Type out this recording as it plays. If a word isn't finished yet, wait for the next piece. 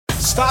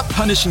Stop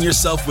punishing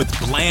yourself with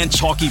bland,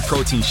 chalky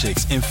protein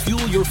shakes and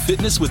fuel your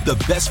fitness with the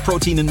best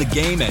protein in the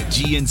game at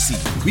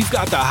GNC. We've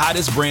got the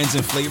hottest brands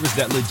and flavors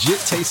that legit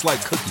taste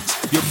like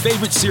cookies, your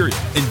favorite cereal,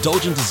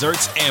 indulgent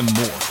desserts, and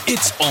more.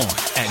 It's on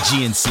at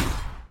GNC.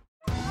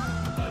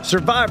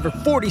 Survivor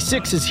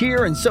 46 is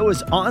here, and so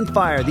is On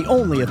Fire, the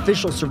only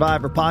official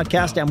Survivor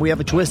podcast, and we have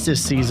a twist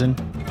this season.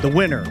 The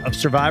winner of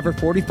Survivor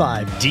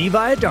 45, Dee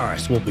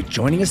Valladares, will be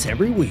joining us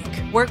every week.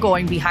 We're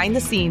going behind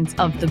the scenes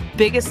of the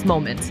biggest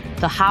moments,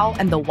 the how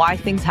and the why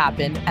things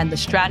happen, and the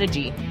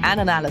strategy and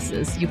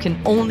analysis you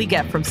can only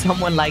get from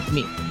someone like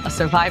me, a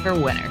Survivor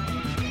winner.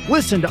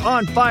 Listen to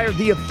On Fire,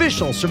 the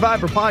official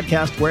Survivor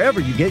podcast, wherever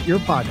you get your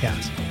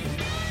podcasts.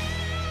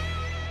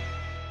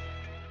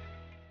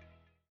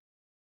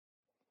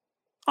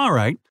 All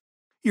right,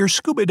 you're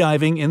scuba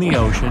diving in the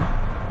ocean,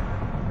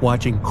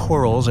 watching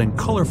corals and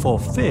colorful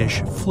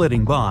fish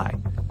flitting by,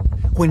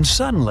 when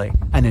suddenly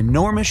an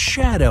enormous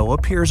shadow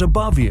appears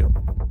above you.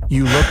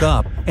 You look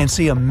up and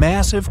see a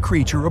massive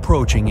creature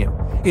approaching you,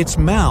 its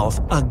mouth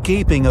a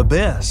gaping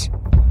abyss.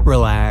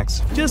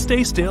 Relax, just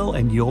stay still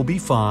and you'll be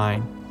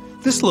fine.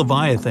 This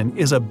leviathan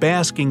is a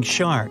basking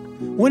shark,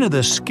 one of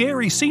the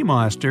scary sea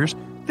monsters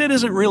that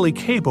isn't really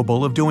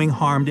capable of doing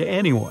harm to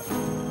anyone.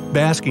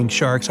 Basking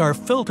sharks are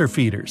filter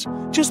feeders,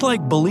 just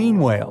like baleen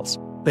whales.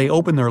 They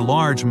open their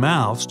large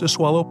mouths to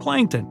swallow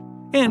plankton,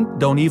 and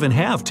don't even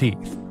have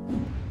teeth.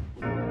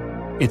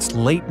 It's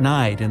late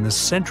night in the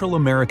Central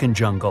American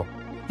jungle.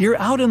 You're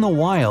out in the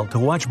wild to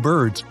watch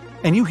birds,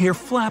 and you hear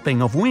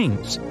flapping of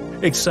wings.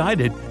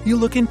 Excited, you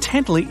look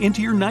intently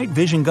into your night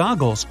vision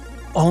goggles,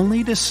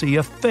 only to see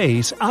a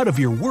face out of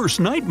your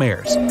worst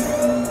nightmares.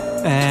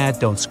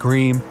 Don't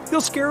scream, you'll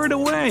scare it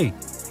away.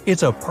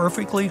 It's a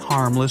perfectly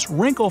harmless,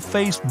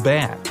 wrinkle-faced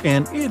bat,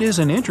 and it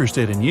isn't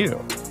interested in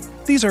you.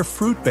 These are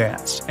fruit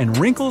bats, and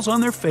wrinkles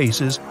on their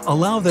faces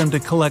allow them to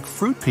collect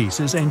fruit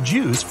pieces and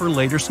juice for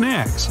later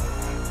snacks.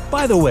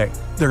 By the way,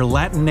 their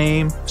Latin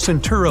name,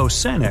 Centuro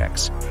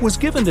senex, was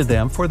given to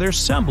them for their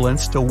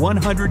semblance to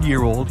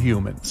 100-year-old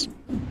humans.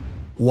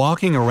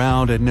 Walking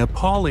around a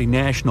Nepali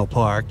national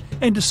park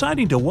and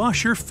deciding to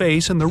wash your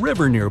face in the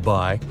river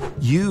nearby,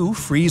 you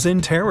freeze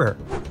in terror.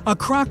 A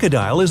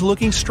crocodile is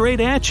looking straight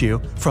at you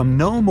from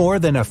no more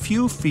than a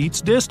few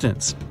feet's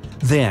distance.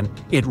 Then,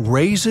 it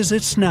raises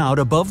its snout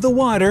above the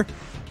water,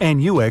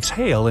 and you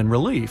exhale in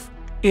relief.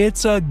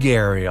 It's a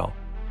gharial.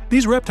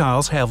 These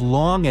reptiles have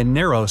long and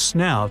narrow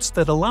snouts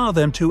that allow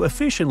them to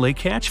efficiently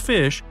catch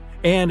fish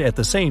and, at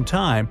the same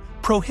time,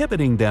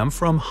 prohibiting them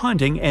from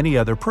hunting any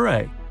other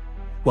prey.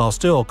 While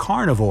still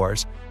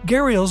carnivores,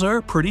 gharials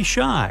are pretty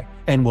shy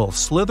and will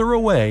slither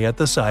away at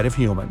the sight of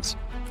humans.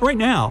 Right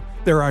now,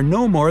 there are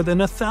no more than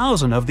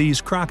 1,000 of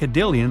these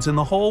crocodilians in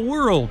the whole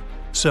world,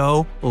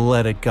 so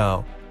let it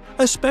go.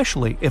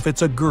 Especially if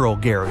it's a girl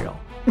gharial.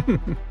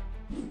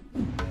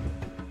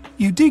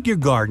 You dig your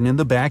garden in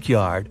the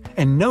backyard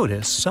and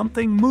notice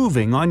something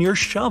moving on your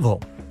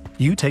shovel.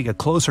 You take a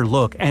closer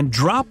look and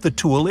drop the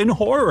tool in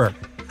horror.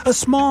 A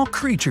small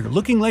creature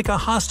looking like a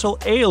hostile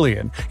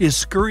alien is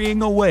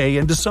scurrying away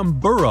into some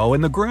burrow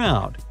in the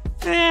ground.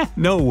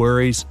 No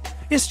worries.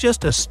 It's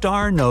just a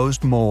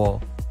star-nosed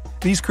mole.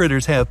 These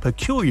critters have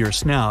peculiar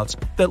snouts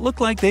that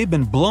look like they've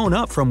been blown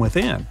up from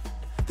within.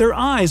 Their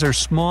eyes are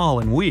small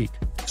and weak,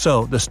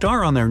 so the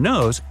star on their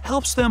nose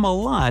helps them a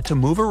lot to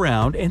move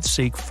around and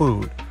seek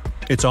food.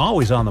 It's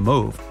always on the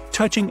move,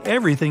 touching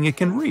everything it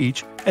can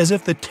reach as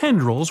if the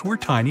tendrils were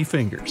tiny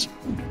fingers.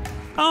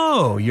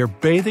 Oh, you're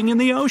bathing in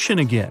the ocean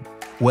again.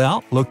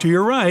 Well, look to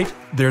your right.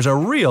 There's a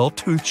real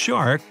toothed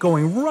shark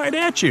going right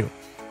at you.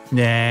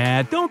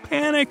 Nah, don't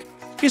panic.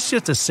 It's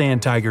just a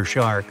sand tiger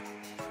shark.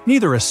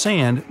 Neither a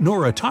sand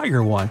nor a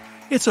tiger one.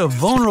 It's a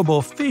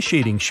vulnerable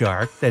fish-eating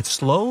shark that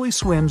slowly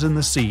swims in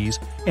the seas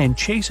and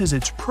chases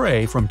its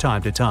prey from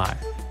time to time.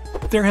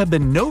 There have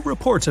been no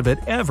reports of it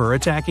ever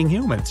attacking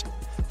humans,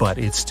 but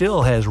it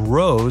still has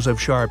rows of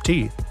sharp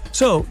teeth,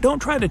 so don't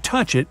try to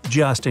touch it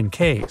just in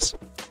case.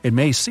 It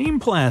may seem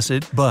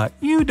placid, but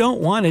you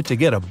don't want it to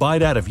get a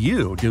bite out of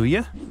you, do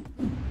you?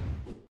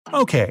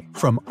 Okay,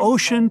 from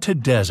ocean to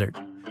desert,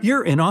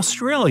 you're in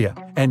Australia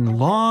and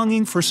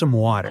longing for some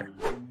water.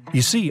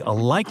 You see a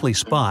likely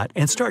spot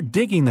and start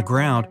digging the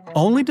ground,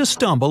 only to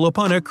stumble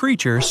upon a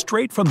creature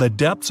straight from the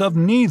depths of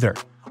neither,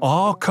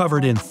 all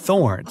covered in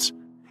thorns.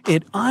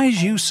 It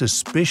eyes you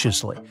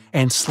suspiciously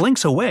and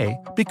slinks away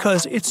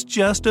because it's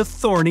just a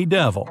thorny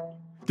devil.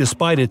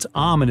 Despite its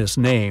ominous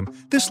name,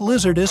 this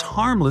lizard is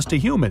harmless to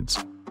humans.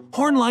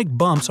 Horn-like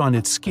bumps on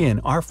its skin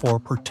are for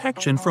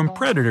protection from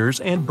predators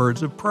and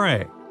birds of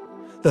prey.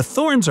 The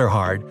thorns are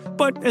hard,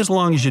 but as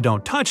long as you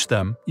don't touch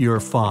them, you're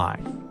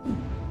fine.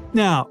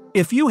 Now,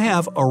 if you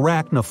have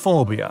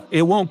arachnophobia,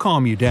 it won't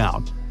calm you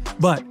down.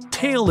 But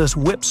tailless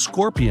whip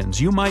scorpions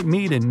you might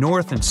meet in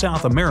North and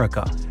South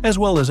America, as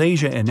well as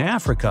Asia and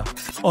Africa,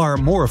 are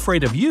more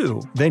afraid of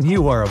you than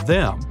you are of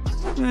them.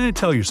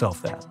 Tell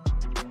yourself that.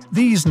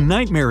 These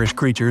nightmarish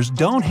creatures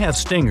don't have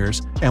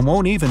stingers and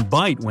won't even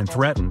bite when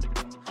threatened.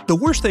 The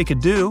worst they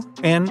could do,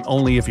 and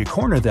only if you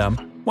corner them,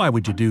 why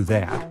would you do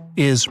that?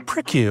 is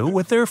prick you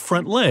with their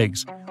front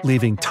legs,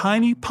 leaving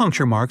tiny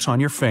puncture marks on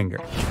your finger.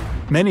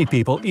 Many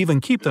people even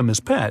keep them as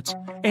pets,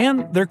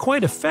 and they're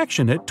quite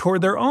affectionate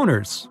toward their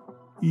owners.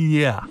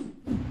 Yeah.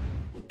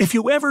 If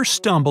you ever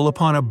stumble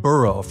upon a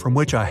burrow from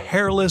which a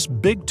hairless,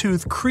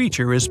 big-toothed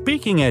creature is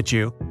peeking at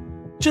you,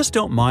 just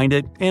don't mind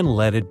it and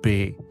let it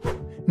be.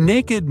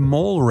 Naked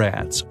mole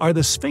rats are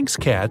the sphinx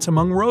cats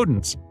among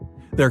rodents.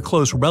 They're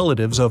close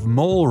relatives of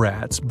mole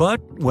rats,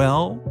 but,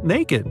 well,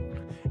 naked.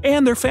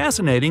 And they're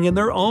fascinating in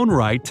their own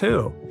right,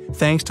 too.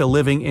 Thanks to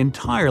living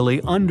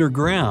entirely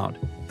underground,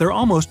 they're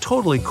almost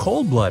totally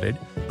cold-blooded,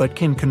 but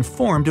can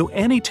conform to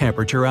any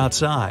temperature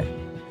outside.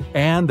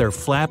 And their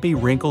flappy,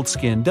 wrinkled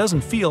skin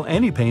doesn't feel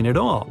any pain at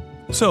all.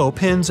 So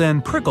pins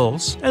and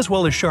prickles, as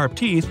well as sharp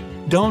teeth,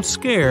 don't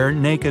scare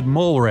naked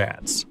mole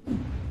rats.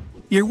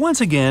 You're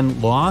once again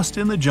lost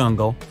in the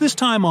jungle, this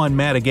time on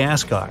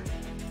Madagascar.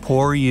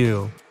 Poor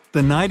you.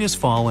 The night is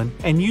fallen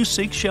and you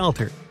seek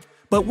shelter.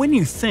 But when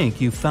you think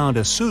you've found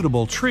a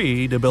suitable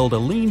tree to build a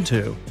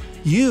lean-to,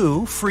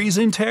 you freeze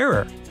in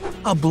terror.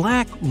 A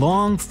black,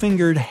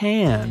 long-fingered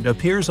hand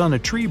appears on a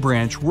tree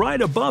branch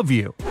right above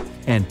you,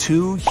 and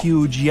two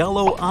huge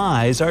yellow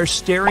eyes are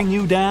staring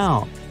you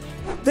down.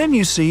 Then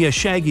you see a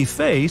shaggy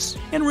face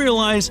and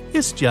realize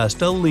it's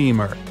just a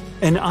lemur,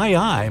 an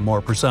aye-aye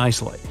more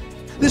precisely.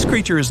 This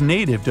creature is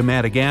native to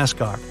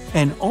Madagascar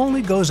and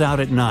only goes out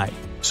at night,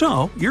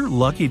 so you're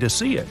lucky to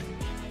see it.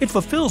 It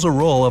fulfills a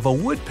role of a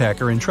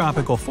woodpecker in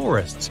tropical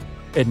forests.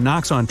 It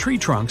knocks on tree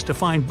trunks to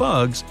find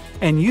bugs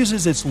and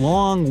uses its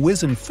long,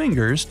 wizened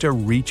fingers to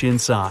reach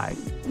inside.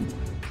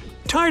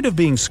 Tired of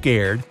being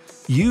scared,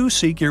 you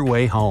seek your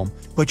way home,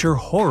 but your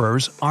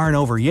horrors aren't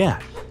over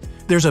yet.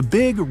 There's a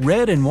big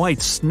red and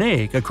white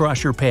snake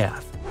across your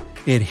path.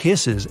 It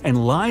hisses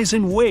and lies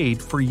in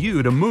wait for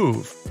you to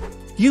move.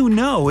 You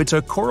know it's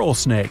a coral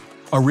snake,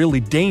 a really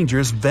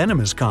dangerous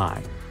venomous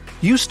kind.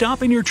 You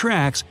stop in your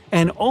tracks,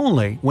 and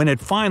only when it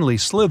finally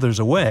slithers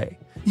away,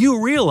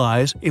 you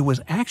realize it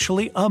was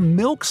actually a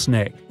milk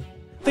snake.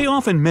 They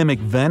often mimic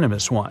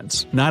venomous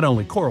ones, not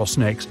only coral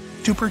snakes,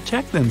 to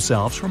protect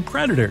themselves from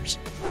predators.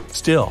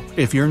 Still,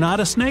 if you're not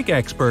a snake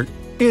expert,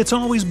 it's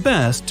always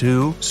best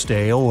to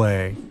stay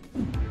away.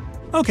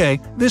 Okay,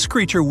 this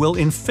creature will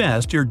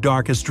infest your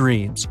darkest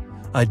dreams.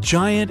 A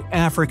giant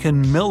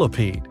African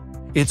millipede.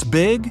 It's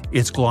big,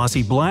 it's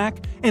glossy black,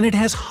 and it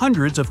has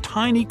hundreds of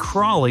tiny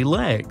crawly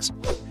legs.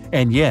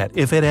 And yet,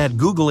 if it had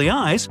googly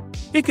eyes,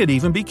 it could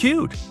even be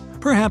cute.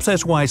 Perhaps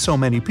that's why so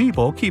many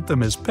people keep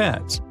them as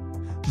pets.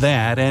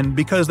 That, and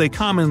because they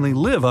commonly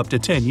live up to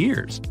 10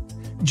 years.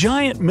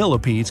 Giant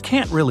millipedes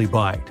can't really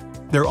bite.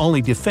 Their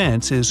only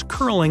defense is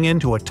curling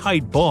into a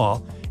tight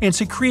ball and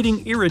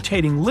secreting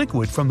irritating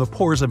liquid from the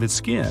pores of its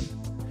skin.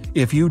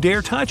 If you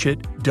dare touch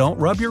it, don't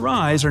rub your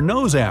eyes or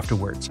nose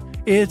afterwards.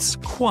 It's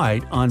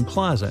quite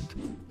unpleasant.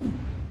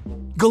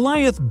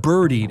 Goliath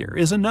bird eater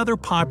is another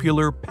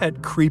popular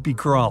pet creepy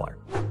crawler.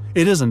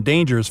 It isn't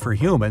dangerous for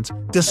humans,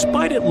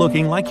 despite it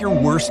looking like your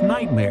worst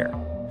nightmare.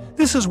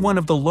 This is one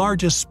of the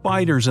largest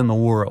spiders in the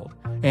world,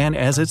 and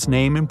as its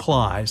name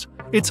implies,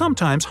 it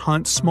sometimes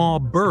hunts small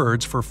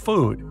birds for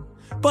food.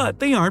 But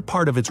they aren't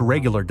part of its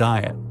regular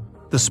diet.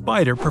 The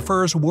spider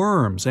prefers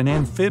worms and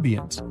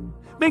amphibians.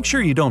 Make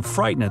sure you don't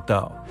frighten it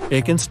though.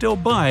 It can still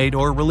bite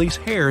or release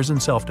hairs in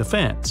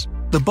self-defense.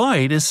 The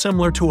bite is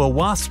similar to a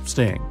wasp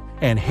sting,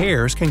 and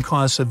hairs can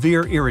cause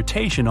severe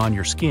irritation on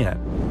your skin.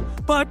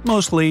 But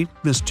mostly,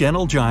 this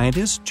gentle giant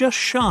is just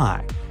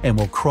shy and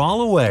will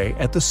crawl away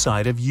at the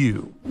sight of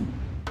you.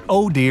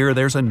 Oh dear,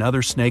 there's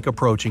another snake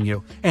approaching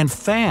you, and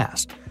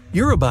fast!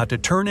 You're about to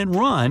turn and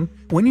run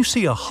when you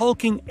see a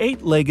hulking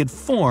 8-legged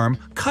form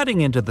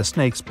cutting into the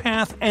snake's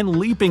path and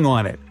leaping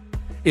on it.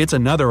 It's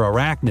another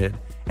arachnid,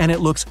 and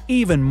it looks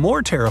even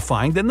more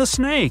terrifying than the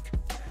snake.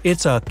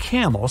 It's a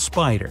camel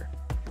spider.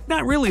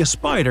 Not really a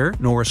spider,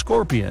 nor a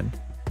scorpion.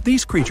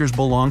 These creatures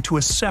belong to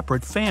a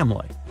separate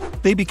family.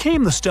 They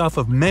became the stuff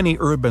of many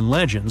urban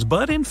legends,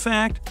 but in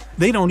fact,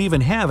 they don't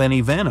even have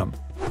any venom.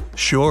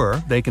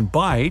 Sure, they can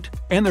bite,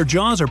 and their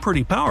jaws are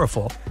pretty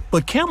powerful,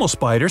 but camel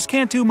spiders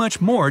can't do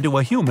much more to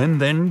a human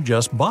than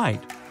just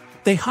bite.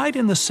 They hide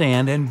in the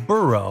sand and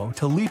burrow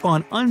to leap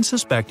on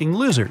unsuspecting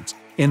lizards,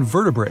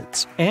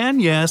 invertebrates,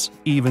 and yes,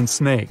 even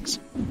snakes.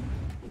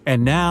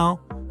 And now,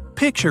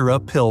 picture a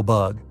pill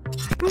bug.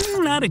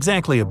 Not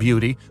exactly a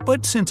beauty,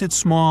 but since it's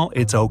small,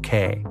 it's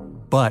okay.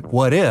 But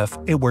what if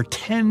it were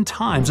 10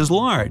 times as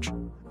large?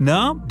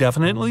 No,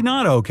 definitely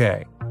not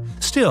okay.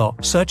 Still,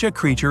 such a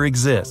creature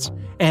exists,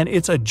 and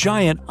it's a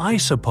giant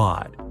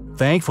isopod.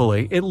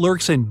 Thankfully, it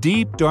lurks in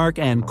deep, dark,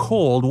 and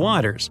cold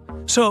waters,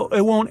 so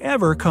it won't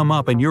ever come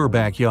up in your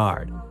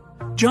backyard.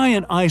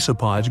 Giant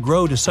isopods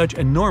grow to such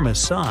enormous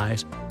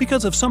size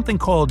because of something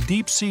called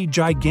deep-sea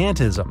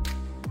gigantism.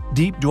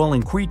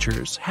 Deep-dwelling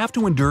creatures have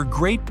to endure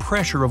great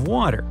pressure of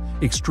water,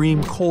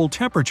 extreme cold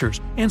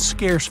temperatures, and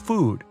scarce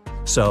food,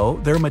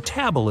 so their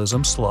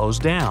metabolism slows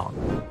down.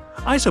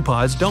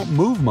 Isopods don't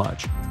move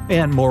much,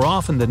 and more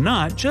often than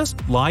not just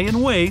lie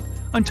in wait,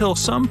 until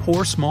some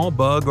poor small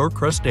bug or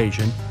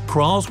crustacean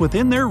crawls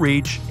within their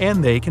reach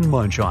and they can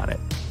munch on it.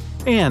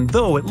 And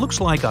though it looks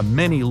like a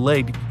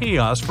many-legged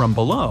chaos from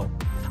below,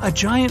 a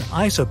giant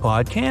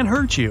isopod can't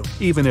hurt you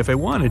even if it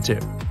wanted to.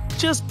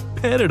 Just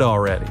pet it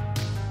already.